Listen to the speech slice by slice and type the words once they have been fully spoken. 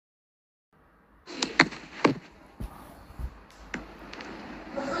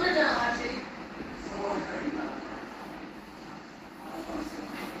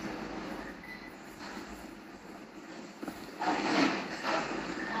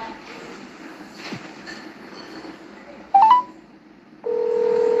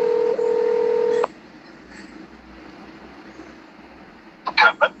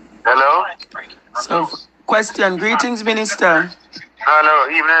So, question, greetings, Minister. Hello,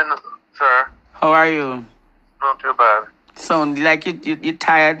 evening, sir. How are you? Not too bad. Sound like you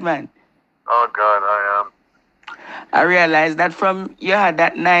tired, man. Oh, God, I am. I realized that from you had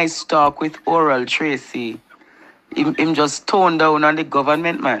that nice talk with Oral Tracy. Him just toned down on the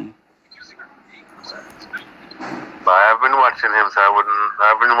government, man. But I've been watching him, so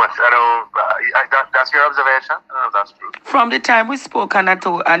I've been watching, that's your observation? I don't know if that's true. From the time we spoke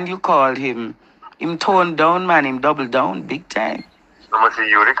and you called him toned down, man, him doubled down, big time. I'm going to see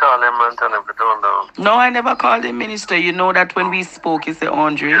you recall him and tell him to tone down. No, I never called him, Minister. You know that when we spoke, you said,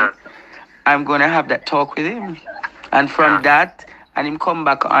 Andre, Yes. I'm going to have that talk with him. And from that, and him come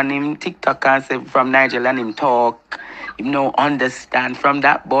back on him TikTok and say from Nigel and him talk, him no understand. From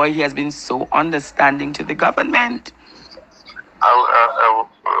that boy, he has been so understanding to the government. Oh,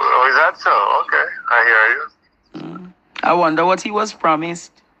 is that so? Okay, I hear you. I wonder what he was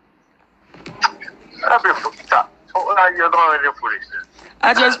promised. That'd be you're going to foolishness.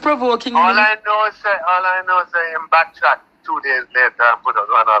 I just provoking All him. I know is him backtrack 2 days later and put out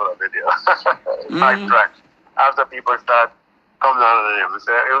another video. Backtrack. After people start coming on him,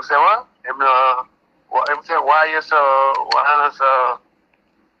 he'll say what? He'll say why you so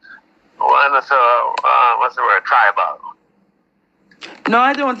what's the word, tribal? No,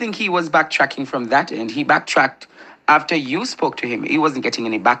 I don't think he was backtracking from that end. He backtracked after you spoke to him. He wasn't getting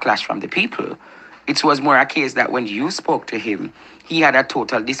any backlash from the people. It was more a case that when you spoke to him, he had a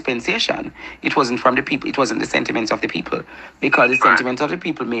total dispensation. It wasn't from the people. It wasn't the sentiments of the people, because the sentiments of the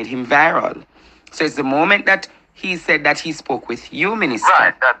people made him viral. So it's the moment that he said that he spoke with you, Minister.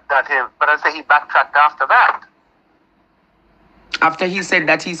 Right, that him. But I say he backtracked after that. After he said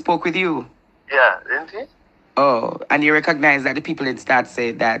that he spoke with you. Yeah, didn't he? Oh, and you recognize that the people in start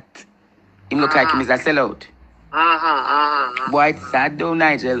say that him look like him is a sellout. Boy, it's sad though,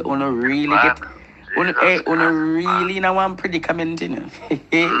 Nigel. Uno really uno really in a one predicament, you know. But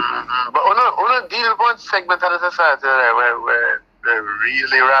uno deal with one segment of the society where they're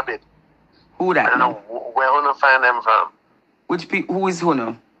really rabid. Who that? I don't know where uno find them from. Who is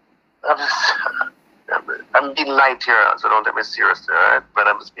Uno? I'm being light here, so don't take me seriously, alright? But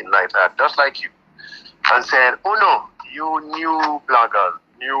I'm just being light, just like you. And saying, Uno, you new bloggers,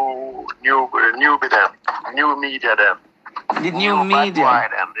 new with them, new media them. The new media. Bad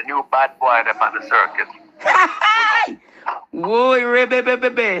boy them, the new bad boy them on the circuit. Whoa,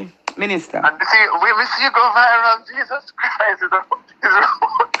 Minister. And we see you go viral, Jesus Christ. Is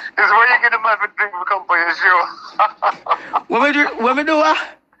where you get a man with drink to come for your show. When we do what?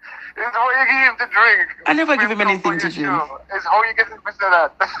 It's how you give him to drink. I never give him anything to drink. It's how you get him to say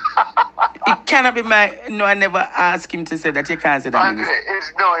that. It cannot be no, I never asked him to say that. You can't say that.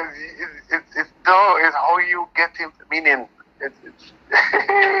 It's how you get him, meaning,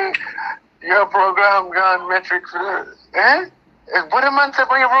 your program gone metric for eh? What a man say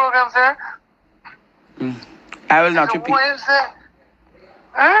for your program, sir? I will not repeat. What is that?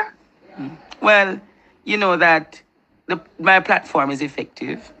 Huh? Well, you know that my platform is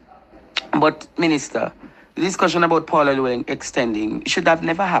effective. But, Minister, the discussion about Paula Llewellyn extending should have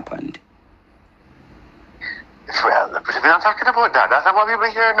never happened. Well, we're not talking about that. That's not what people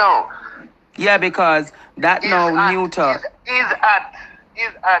here know. Yeah, because that neuter.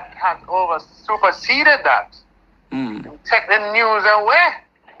 Has superseded that. Take the news away.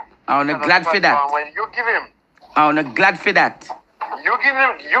 I'm not glad for that. When you give him. I'm not glad for that. You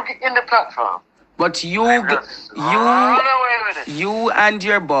get in the platform. But you and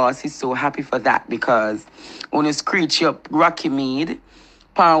your boss is so happy for that, because when you screech up Rocky Mead,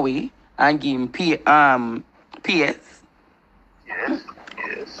 Powie, and give him PS. Yes.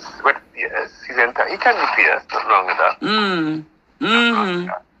 But yes, he can be PS. Nothing wrong with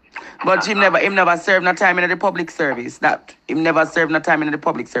that. But him never served no time in the public service. Him never served no time in the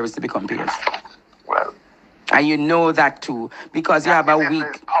public service to become PS. Well. And you know that too, because you have a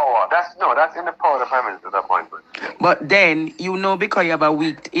weak power. That's in the power of the Prime Minister's appointment. But then because you have a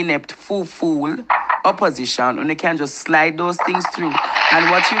weak, inept, fool opposition, and they can just slide those things through. And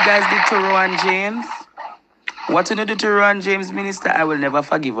what you guys did to Rowan James, Minister, I will never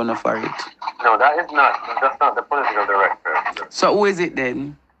forgive you for it. No, that's not the political director. So who is it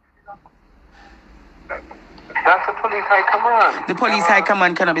then? That's the police high command. The police high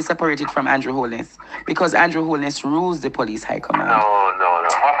command cannot be separated from Andrew Holness, because Andrew Holness rules the police high command. No.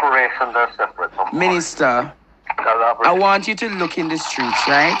 Operations are separate from Minister, I want you to look in the streets,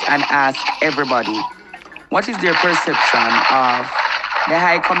 right, and ask everybody, what is their perception of the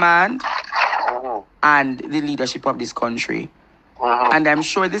high command and the leadership of this country? And I'm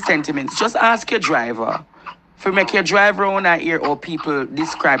sure the sentiments, just ask your driver For make you drive around and hear how people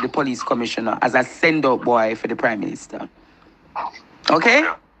describe the police commissioner as a send-out boy for the prime minister. Okay?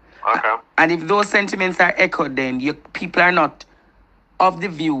 Yeah. Okay. And if those sentiments are echoed, then people are not of the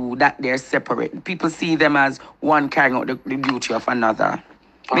view that they're separate. People see them as one carrying out the duty of another.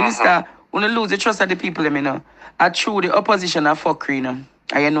 Minister, when you lose the trust of the people, you know, are true the opposition are fuckery, you know.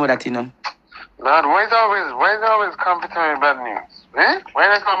 And you know that, you know. Lord, why is always come to tell me bad news? Eh? Why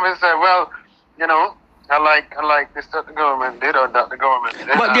they come and say, well, you know, I like this that the government did or that the government did.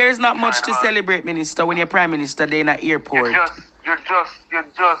 But there is not much to celebrate, Minister, when you're Prime Minister there in an airport. You're just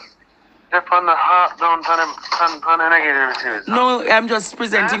step on the heart down on the negativity. No, I'm just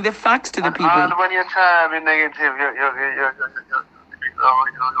presenting the facts to the people. And when you try to be negative, you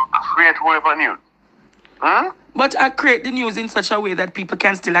create wave on news. Huh? But I create the news in such a way that people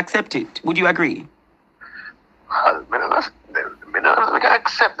can still accept it. Would you agree? We can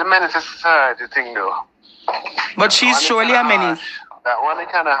accept the menace of society thing though. But she's surely a menace. That one is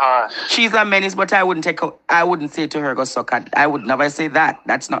kind of harsh. She's a menace, but I wouldn't say to her, go suck at. I would never say that.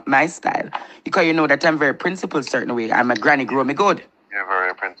 That's not my style. Because you know that I'm very principled certain way. I'm a granny grow me good. You're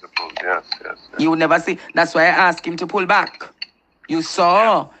very principled, yes. You would never see. That's why I asked him to pull back. You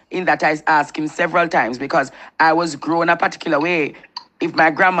saw in that I asked him several times because I was grown a particular way. If my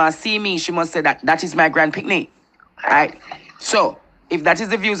grandma see me, she must say that is my grand picnic. Right? So, if that is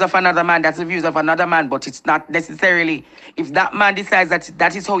the views of another man, that's the views of another man, but it's not necessarily. If that man decides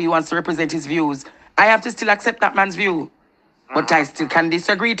that is how he wants to represent his views, I have to still accept that man's view. But I still can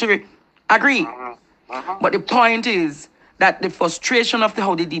disagree to it. Agree. But the point is that the frustration of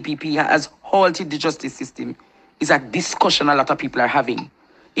how the DPP has halted the justice system is a discussion a lot of people are having.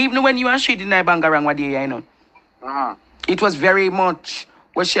 Even when you and she deny Bangarang what day, you know. It was very much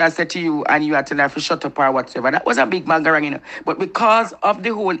what she has said to you and you had to have to shut up or whatever. That was a big Bangarang, you know. But because of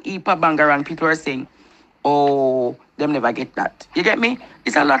the whole EPA Bangarang, people are saying, oh, them never get that. You get me?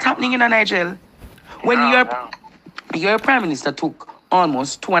 It's a lot happening in Nigel. When your prime minister took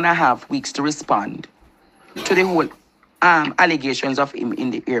almost 2.5 weeks to respond to the whole allegations of him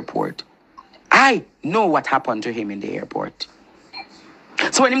in the airport. I know what happened to him in the airport.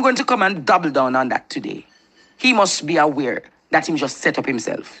 So when I'm going to come and double down on that today, he must be aware that him just set up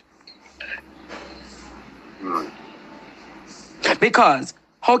himself. Because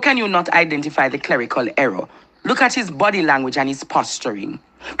how can you not identify the clerical error? Look at his body language and his posturing.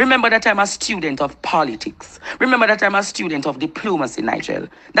 Remember that I'm a student of politics. Remember that I'm a student of diplomacy, Nigel.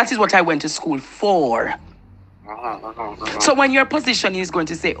 That is what I went to school for. So when your position is going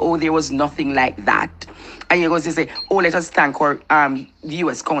to say, oh, there was nothing like that, and you're going to say, oh, let us thank our the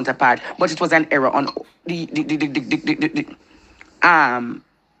U.S. counterpart, but it was an error on the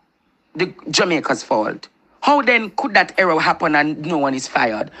Jamaica's fault. How then could that error happen and no one is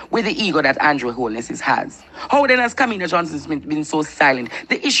fired with the ego that Andrew Holness has? How then has Kamina Johnson been so silent?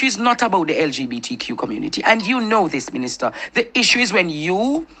 The issue is not about the LGBTQ community. And you know this, Minister. The issue is when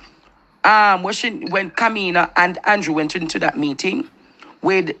you, when Kamina and Andrew went into that meeting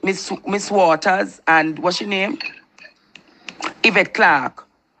with Miss Waters and what's her name? Yvette Clarke.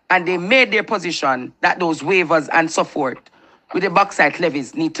 And they made their position that those waivers and so forth with the bauxite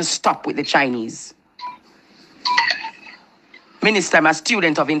levies need to stop with the Chinese. Minister, I'm a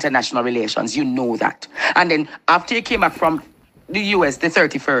student of international relations. You know that. And then after you came back from the US, the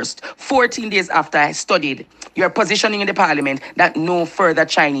 31st, 14 days after I studied, you're positioning in the parliament that no further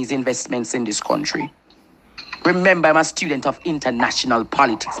Chinese investments in this country. Remember, I'm a student of international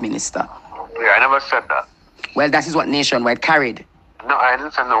politics, Minister. Yeah, I never said that. Well, that is what Nationwide carried. No, I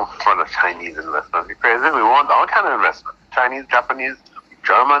didn't say no further Chinese investment. You're crazy. We want all kind of investment. Chinese, Japanese,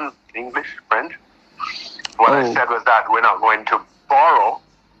 German, English, French. What I said was that we're not going to borrow.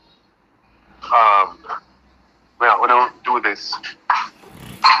 We don't do this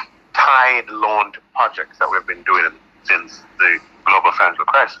tied loaned projects that we've been doing since the global financial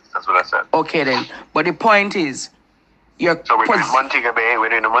crisis. That's what I said. Okay then, but the point is, so we're doing Montego Bay. We're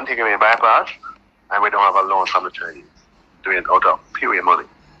doing the Montego Bay bypass, and we don't have a loan from the Chinese. Doing it out of period money.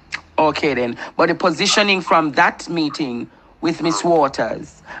 Okay then, but the positioning from that meeting with Miss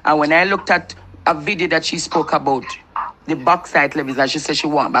Waters, and when I looked at a video that she spoke about the bauxite levies, and she said she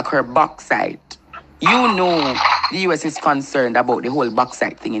want back her bauxite. You know the US is concerned about the whole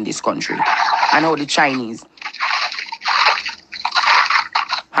bauxite thing in this country and how the Chinese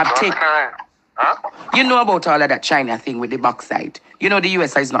have taken. You know about all of that China thing with the bauxite. You know the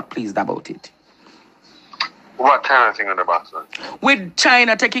US is not pleased about it. What China thing on the bauxite? With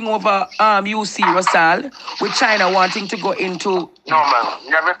China taking over UC Rosal, with China wanting to go into... No, man.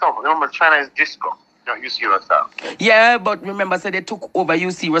 Remember, China is disco, not UC Rosal. Yeah, but remember, so they took over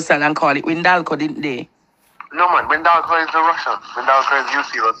UC Rosal and called it Windalco, didn't they? No, man. Windalco is the Russian. Windalco is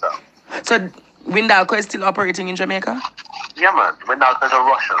UC yourself. So Windalco is still operating in Jamaica? Yeah, man. Windalco is a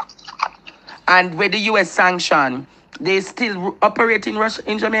Russian. And with the US sanction, they still operating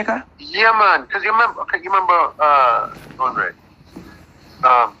in Jamaica? Yeah, man. Because you remember, Andre,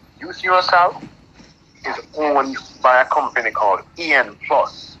 UC yourself is owned by a company called EN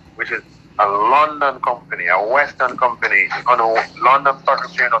Plus, which is a London company, a Western company on the London Stock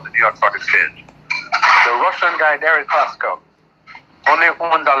Exchange or the New York Stock Exchange. The Russian guy, Derek Pascal, only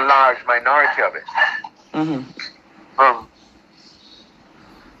owned a large minority of it.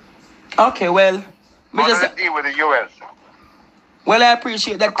 Okay, well, we just deal with the US. Well, I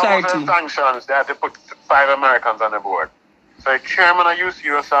appreciate that clarity. The sanctions, they had to put 5 Americans on the board. So the chairman of UC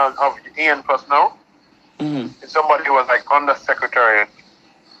of EN Plus now is somebody who was like undersecretary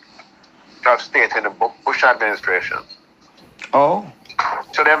of state in the Bush administration. Oh.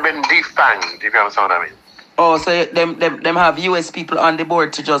 So they've been defanged, if you understand what I mean. Oh, so them have US people on the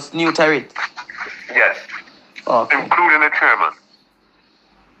board to just neuter it? Yes. Okay. Including the chairman.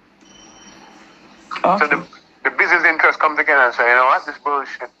 Okay. So the business interests come together and say, you know what, this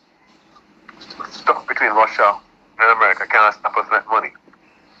bullshit stuff between Russia and America cannot stop us make money.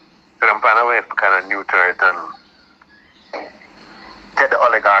 So them find a way to kind of neuter it and get the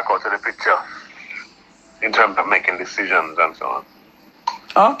oligarch out of the picture in terms of making decisions and so on.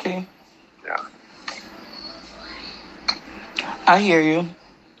 Okay. Yeah. I hear you.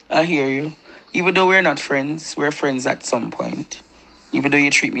 Even though we're not friends, we're friends at some point. Even though you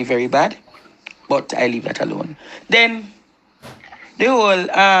treat me very bad, but I leave that alone. Then the whole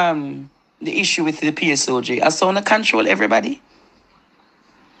the issue with the PSOJ, I saw to control everybody.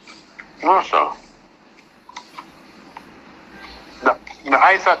 No, sir. The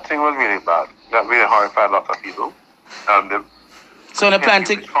ISAT thing was really bad. That really horrified lots of people. So on a plan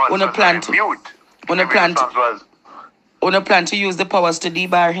to use the powers to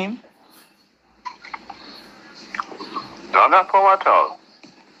debar him? No, not power at all.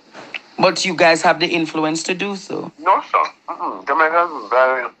 But you guys have the influence to do so. No, sir. Jamaica is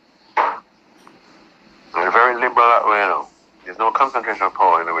very liberal that way, you know. There's no concentration of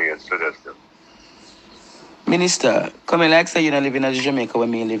power in the way you suggested. Minister, come in like say you're not living in Jamaica when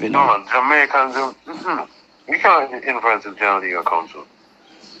me living. No, man, Jamaicans, we can't influence the General Legal Council.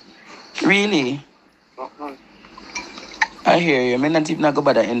 Really? I hear you. I'm not even go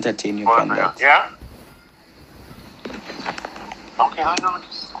bother entertain you on that. Yeah? Okay, I know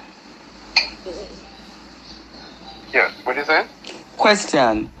this. Yes, what you say?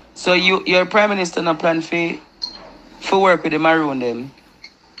 Question. So your Prime Minister no plan for work with the Maroon them?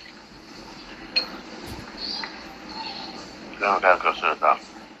 No, that's just that.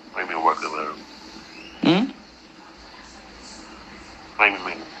 Maybe work with them.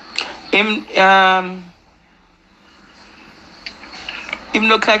 Maybe. Him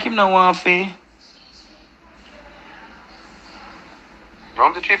look like him no want to.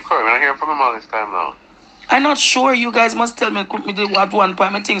 I'm the chief court. We're not hearing from him all this time now. I'm not sure. You guys must tell me at one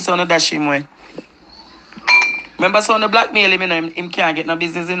point. I think so. No dash him way. Remember, so on the blackmail him, you know, him can't get no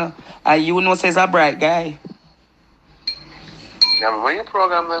business, you know. And you know, says a bright guy. Yeah, but when you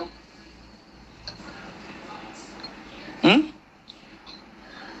program then?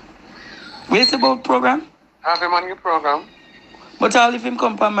 What's about program? Have him on your program. But I'll if him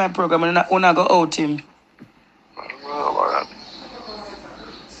come on my program and I go out him. I don't know about that.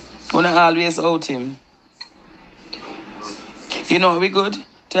 When I always out him. You know, we good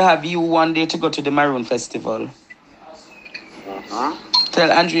to have you one day to go to the Maroon Festival.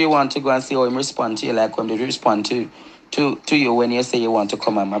 Tell Andrew you want to go and see how him respond to you, like when they respond to you when you say you want to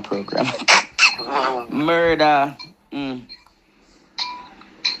come on my program. Murder. You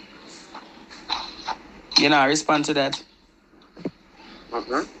know, respond to that.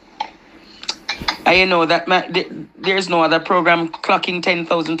 And you know that there's no other program clocking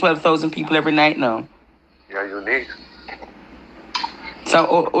 10,000, 12,000 people every night now. Yeah, unique.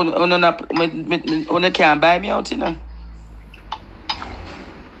 So, you can't buy me out, you know?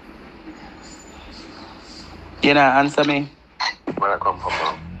 You know, answer me. Where I come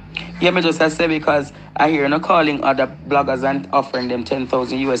from? Yeah, me just say because I hear you calling other bloggers and offering them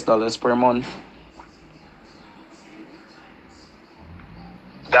 $10,000 per month.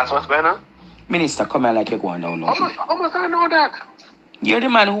 That's what's going on? Minister, come here like you're going down. How much I know that? You're the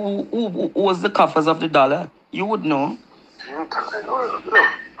man who was the coffers of the dollar. You would know. Look,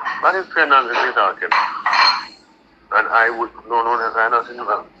 that is fair enough if you're talking. And I would know that I know nothing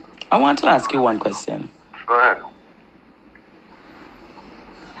about. I want to ask you one question. Go ahead.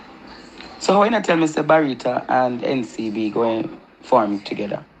 So how you not tell Mr. Barita and NCB going form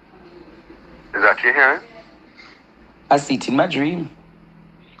together? Is that you hearing? I see it in my dream.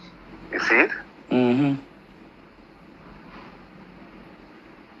 You see it? Mm-hmm.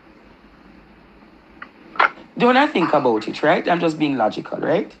 When I think about it, right? I'm just being logical,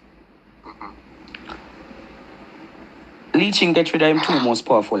 right? Leeching get rid of him two most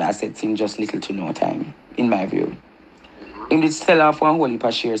powerful assets in just little to no time, in my view. Him did sell off one whole heap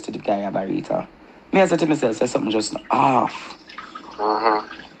of shares to the guy at Barita. Me I said to myself, say something just off.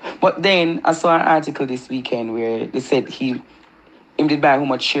 But then I saw an article this weekend where they said him did buy how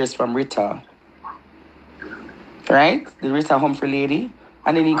much shares from Rita. Right? The Rita Humphrey lady.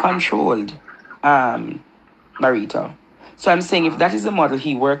 And then he controlled Barita. So I'm saying if that is the model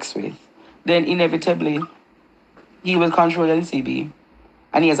he works with, then inevitably he will control NCB.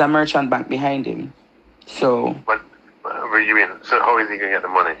 And he has a merchant bank behind him. So... What you mean? So how is he going to get the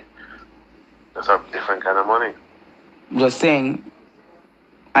money? That's a different kind of money. Just saying,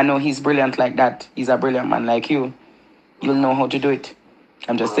 I know he's brilliant like that. He's a brilliant man like you. You'll know how to do it.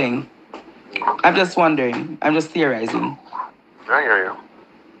 I'm just saying. I'm just wondering. I'm just theorizing. I hear you.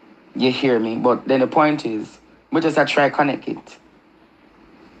 You hear me? But then the point is, we just try to connect it.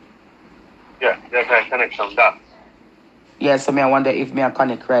 Yeah, there's a connection dots. Yeah, so I wonder if I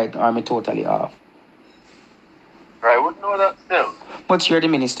connect right or I'm totally off. I wouldn't know that still. But you're the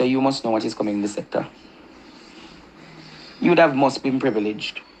minister, you must know what is coming in the sector. You would have must been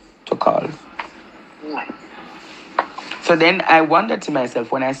privileged to call. So then I wondered to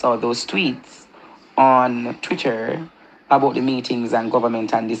myself when I saw those tweets on Twitter about the meetings and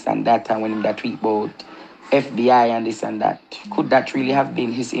government and this and that, and when that tweet about FBI and this and that, could that really have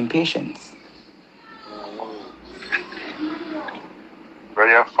been his impatience? But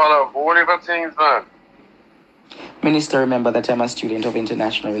you follow all of the things, man. Minister, remember that I'm a student of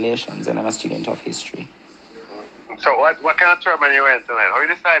international relations and I'm a student of history. So what kind of turban you wearing tonight? How you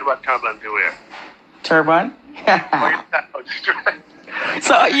decide what turban to wear? Turban?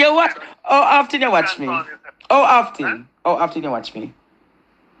 So you watch? How often you watch me? How often? How often you watch me?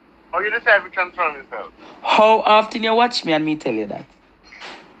 How you decide to transform yourself? How often you watch me and me tell you that?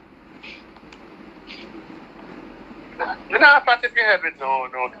 You know, I pat your head with no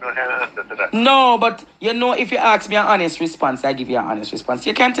answer to that. No, but you know, if you ask me an honest response, I give you an honest response.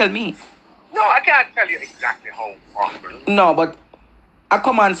 You can't tell me. No, I can't tell you exactly how often. No, but I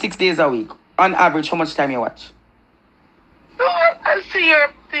come on 6 days a week. On average, how much time you watch? No, I see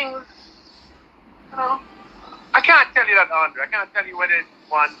your things. You know, I can't tell you that, Andre. I can't tell you whether it's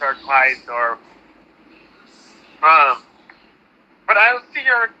once or twice or. But I'll see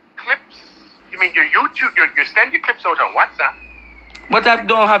your clips. You mean your YouTube? You send your clips out on WhatsApp. But I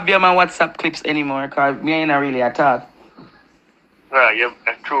don't have them on WhatsApp clips anymore because me ain't really a talk. Well, you're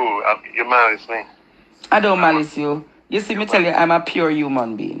true. You malice me. I don't malice you. You see, me tell you, I'm a pure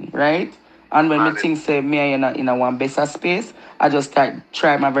human being, right? And when me think say me in a one better space, I just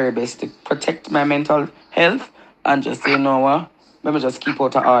try my very best to protect my mental health and just say, you know what? Let me just keep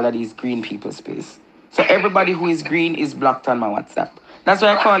out of all of these green people space. So everybody who is green is blocked on my WhatsApp. That's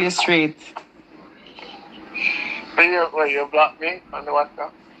why I call you straight. You block me on the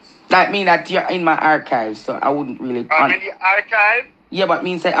WhatsApp? That means that you're in my archive, so I wouldn't really... I'm in the archive? Yeah, but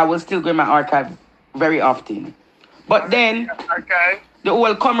means that I will still go in my archive very often. But then, the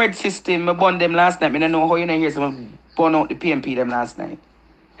whole comrade system, I burned them last night. I don't know how you know hear someone burn out the PMP them last night.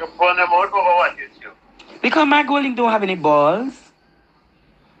 You burn them out for what you do? Because my goaling don't have any balls.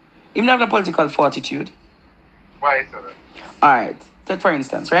 Even have the political fortitude. Why is that? Alright, take for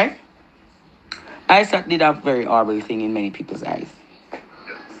instance, right? ISAT did a very horrible thing in many people's eyes.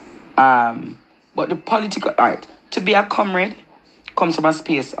 But the political, alright, to be a comrade comes from a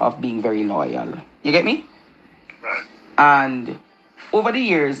space of being very loyal. You get me? Right. And over the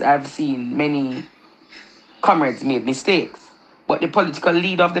years, I've seen many comrades made mistakes. But the political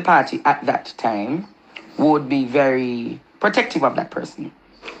leader of the party at that time would be very protective of that person.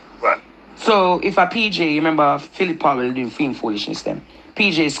 Right. So if a PJ, remember Philip Powell doing film foolishness then,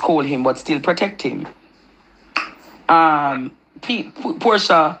 PJ scold him but still protect him.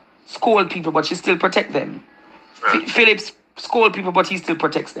 Portia scold people but she still protect them. Right. Phillips scold people but he still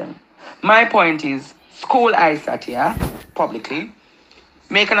protects them. My point is, scold ISAT here publicly,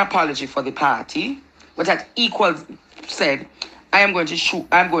 make an apology for the party, but that equals said, I am going to shoot,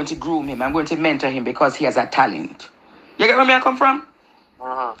 I'm going to groom him, I'm going to mentor him because he has a talent. You get where I come from?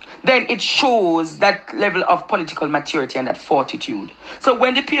 Then it shows that level of political maturity and that fortitude. So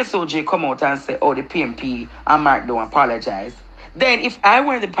when the PSOJ come out and say, oh, the PMP and Mark don't apologize, then if I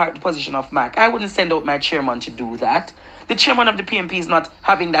were in the position of Mark, I wouldn't send out my chairman to do that. The chairman of the PMP is not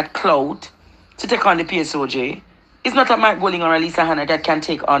having that clout to take on the PSOJ. It's not a Mark Bowling or a Lisa Hanna that can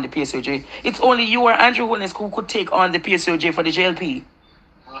take on the PSOJ. It's only you or Andrew Holness who could take on the PSOJ for the JLP.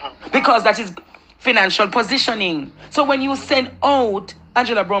 Because that is financial positioning. So when you send out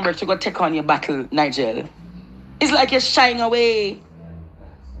Angela Bromberg to go take on your battle, Nigel, it's like you're shying away.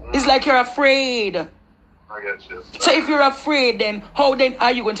 It's like you're afraid. I get you. So if you're afraid, then how then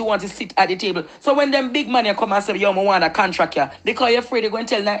are you going to want to sit at the table? So when them big money come and say, yo, I want a contract here, because you're afraid, they're going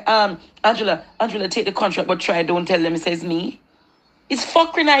to tell Angela, take the contract, but try, don't tell them it says me. It's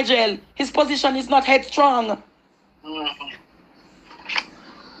fuckery, Nigel. His position is not headstrong.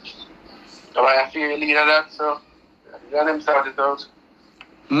 So I feel your leader that, so let him start it out.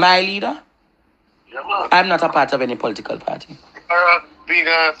 My leader? Yeah, man. I'm not a part of any political party. You're a big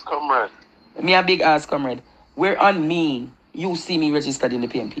ass comrade. Me a big ass comrade. We're on me. You see me registered in the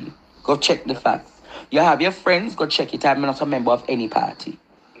PNP. Go check the facts. You have your friends, go check it. I'm not a member of any party.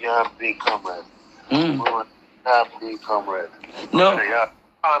 You're a big comrade. You're a big comrade. No. You're a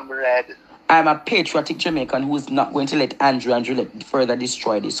comrade. I'm a patriotic Jamaican who is not going to let Andrew further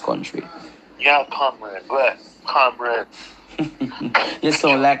destroy this country. You're a comrade. What? Comrade. you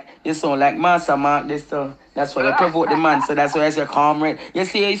sound like Master Mark. That's why you provoke the man. So that's why I say comrade. You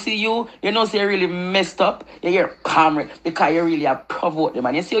see you know, say you really messed up. You're comrade because you really have provoked the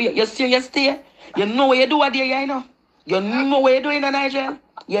man. You see you stay. You know what you do there, you know. You know what you're doing, Nigel.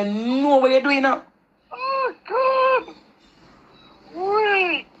 You know what you're doing now. Oh God.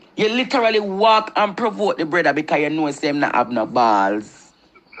 Wait. You literally walk and provoke the brother because you know him not have no balls.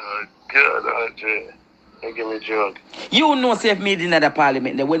 Oh God, Andre. Don't give me a joke. You know, say if me in the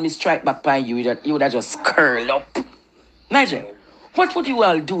parliament, then when me strike back by you, you would have just curl up. Nigel, what would you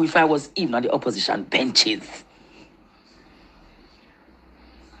all do if I was even on the opposition benches?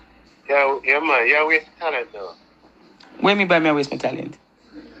 Yeah, man. You're wasting talent now. What me by me waste my talent?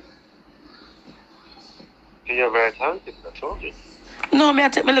 You're very talented, I told you. No, me I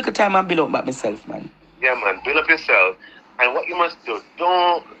take me little time and build up back myself, man. Yeah, man. Build up yourself. And what you must do,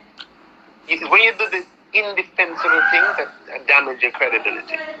 when you do the indefensible things that damage your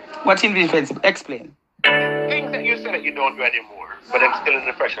credibility. What indefensible? Explain. Things that you say that you don't do anymore, but I'm still in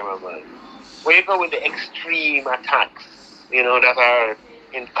the fresh of my mind. When you go with the extreme attacks, that are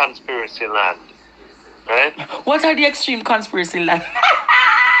in conspiracy land, right? What are the extreme conspiracy land?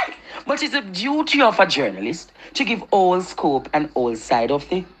 But it's a duty of a journalist to give all scope and all side of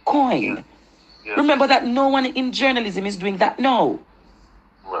the coin. Yes. Remember that no one in journalism is doing that now.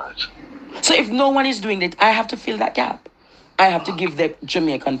 Right. So if no one is doing it, I have to fill that gap. I have to give the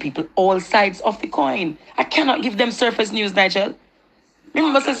Jamaican people all sides of the coin. I cannot give them surface news, Nigel.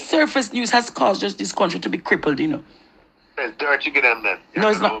 Remember, the surface news has caused just this country to be crippled, It's dirt you get them then. No,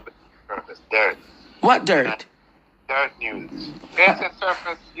 it's not. Surface. Dirt. What dirt? Dirt news. There's a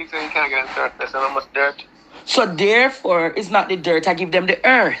surface. You say you can't get a surface and almost dirt. So therefore, it's not the dirt. I give them the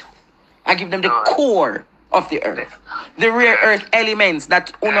earth. I give them the core of the earth. The rare earth elements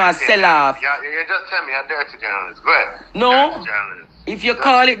that Una sell off. Yeah, you just tell me a dirty journalist. Go ahead. No. Dirty journalist. If you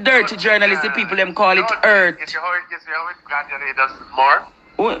call it dirty journalist, the people them call it earth. You see how it gradually does more?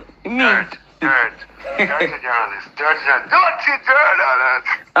 What? Me? Dirt. Dirty journalist. Dirty journalist.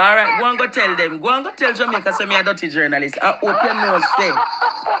 All right, go and go tell them. Go and go tell Jamaica so me a dirty journalist. I hope you know say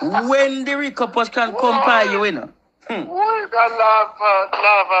when the Rico can compare you, you know. Why laugh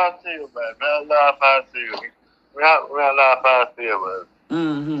after you, man? We'll laugh after you. We'll laugh after you,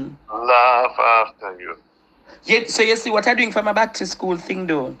 man. Laugh after you. Yeah, so you see what I'm doing for my back to school thing,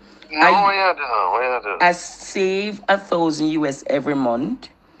 though. No, what you do? I save $1,000 every month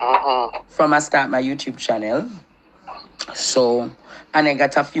from I start my YouTube channel. So, and I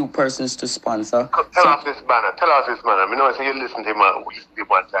got a few persons to sponsor. Tell us this man. I know so you listen to him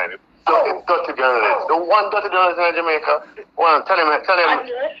one time. Dirty journalist. The one dirty journalist in Jamaica. Tell him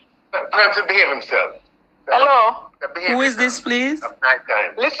perhaps to behave himself. Hello? Who is this, please?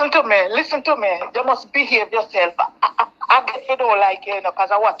 Listen to me. You must behave yourself. I get you don't like you, because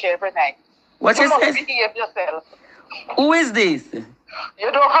I watch you every night. What you is must this? behave yourself. Who is this?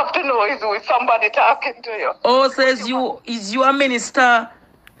 You don't have to know it's with somebody talking to you. Oh, says is you a minister?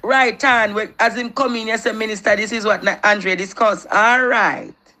 Right on. As in coming, you say, minister, this is what Andre discussed. All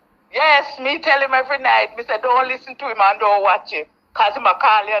right. Yes, me tell him every night. Me say, don't listen to him and don't watch him. Because him a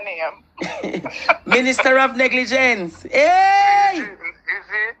call your name. Minister of negligence. Hey! You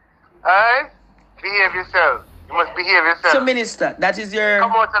see? Alright? Behave yourself. You must behave yourself. So, minister, that is your...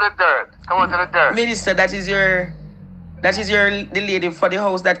 Come on to the dirt. Minister, that is the lady for the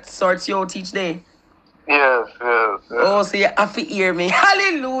house that sorts you out each day. Yes. Oh, so you have to hear me.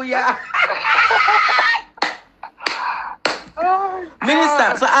 Hallelujah.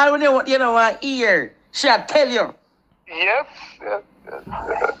 Minister, so I don't know what you know what ear. Shall tell you. Yes.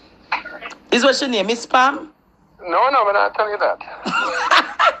 Is what's your name, Miss Pam? No, I'm not telling you that.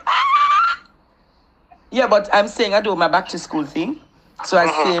 Yeah, but I'm saying I do my back to school thing. So I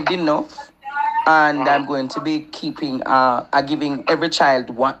saved enough. And I'm going to be keeping giving every child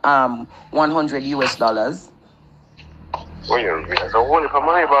 100 US dollars. Well, you're so holy for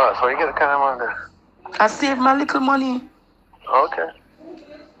money, boss. So you get the kind of money. I save my little money. Okay.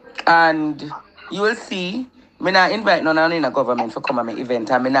 And you will see, me not invite none in the government for come at my event.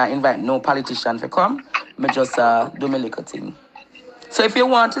 And me not invite no politician for come. Me just do my little thing. So if you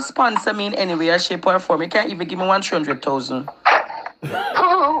want to sponsor me in any way, shape, or form, you can't even give me 100,000.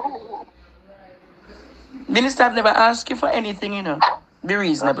 Minister, I've never asked you for anything, you know. Be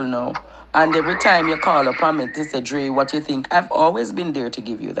reasonable now. And every time you call upon me to say, Dre, what you think, I've always been there to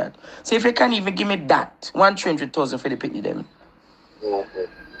give you that. So if you can even give me that, 100,000 for the picnic them.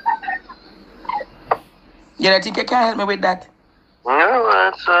 You don't think you can help me with that? Yeah,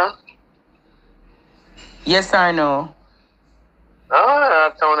 right, sir. Yes or no? Oh,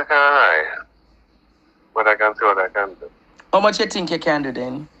 that's only kind of high. But I can see what I can do. How much you think you can do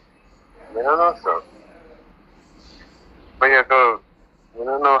then? I don't know, sir. But you go, I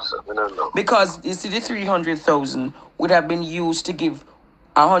don't know, sir. I don't know. Because you see, the 300,000 would have been used to give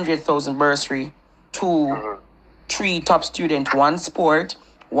 100,000 bursary to 3 top students, 1 sport,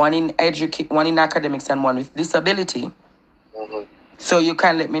 1 in one in academics, and 1 with disability. So you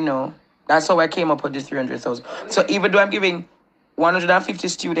can let me know. That's how I came up with the 300,000. So even though I'm giving 150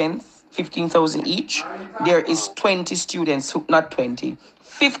 students 15,000 each, there is 20 students who, not 20,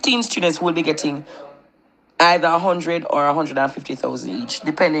 15 students who will be getting either 100 or 150,000 each,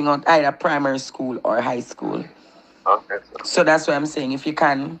 depending on either primary school or high school. Okay, sir. So that's what I'm saying. If you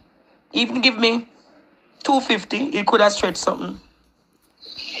can even give me 250, it could have stretched something.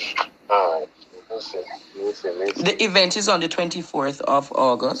 All right. Let's see. The event is on the 24th of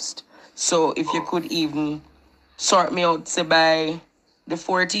August. So if you could even sort me out, say, by the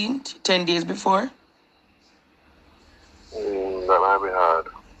 14th, 10 days before. That might be hard.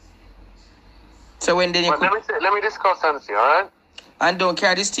 So when then you But let me discuss and see, all right? And don't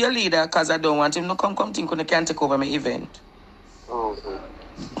carry this to your leader, because I don't want him to come think when he can't take over my event.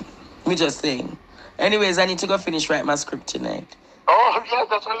 Me just saying. Anyways, I need to go finish write my script tonight. Oh, yes,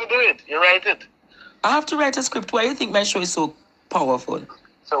 that's how you do it. You write it. I have to write a script. Why do you think my show is so powerful?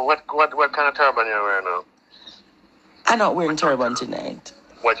 So what kind of turban you wearing now? I'm not wearing turban tonight.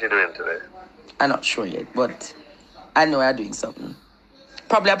 What you doing today? I'm not sure yet, but I know I'm doing something.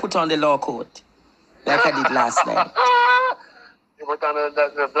 Probably I put on the law coat, like I did last night. You put on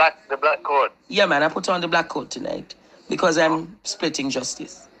the black coat? Yeah, man, I put on the black coat tonight because I'm splitting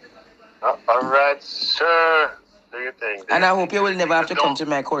justice. All right, sir. Do you think? And I hope you will never have to come to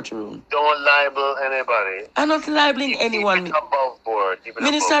my courtroom. Don't libel anybody. I'm not libeling anyone. Keep it above board.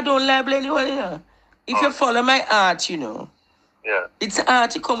 Minister, don't libel anyone here. If you follow my art, you know. Yeah. It's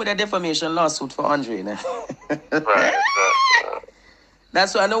hard to come with a defamation lawsuit for Andre. You know? Right.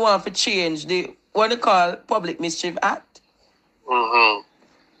 That's why I don't want to change the what they call Public Mischief Act.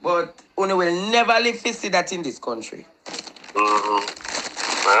 But we will never live to see that in this country.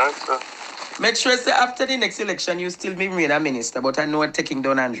 Right, sir. Make sure say after the next election you still be made a minister, but I know I'm taking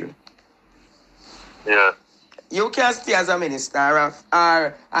down Andrew. Yeah. You can stay as a minister or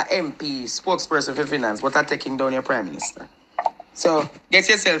a MP, spokesperson for finance, but I'm taking down your prime minister. So get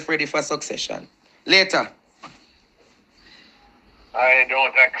yourself ready for succession. Later. I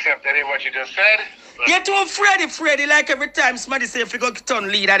don't accept any of what you just said. You're too Freddy, like every time somebody say if you go turn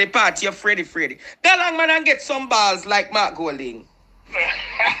lead at the party, you're Freddy. Go along, man, and get some balls like Mark Golding.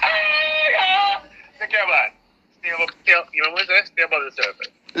 Take care, man. Stay above the surface.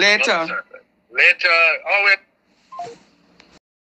 Later. Later. Oh, wait.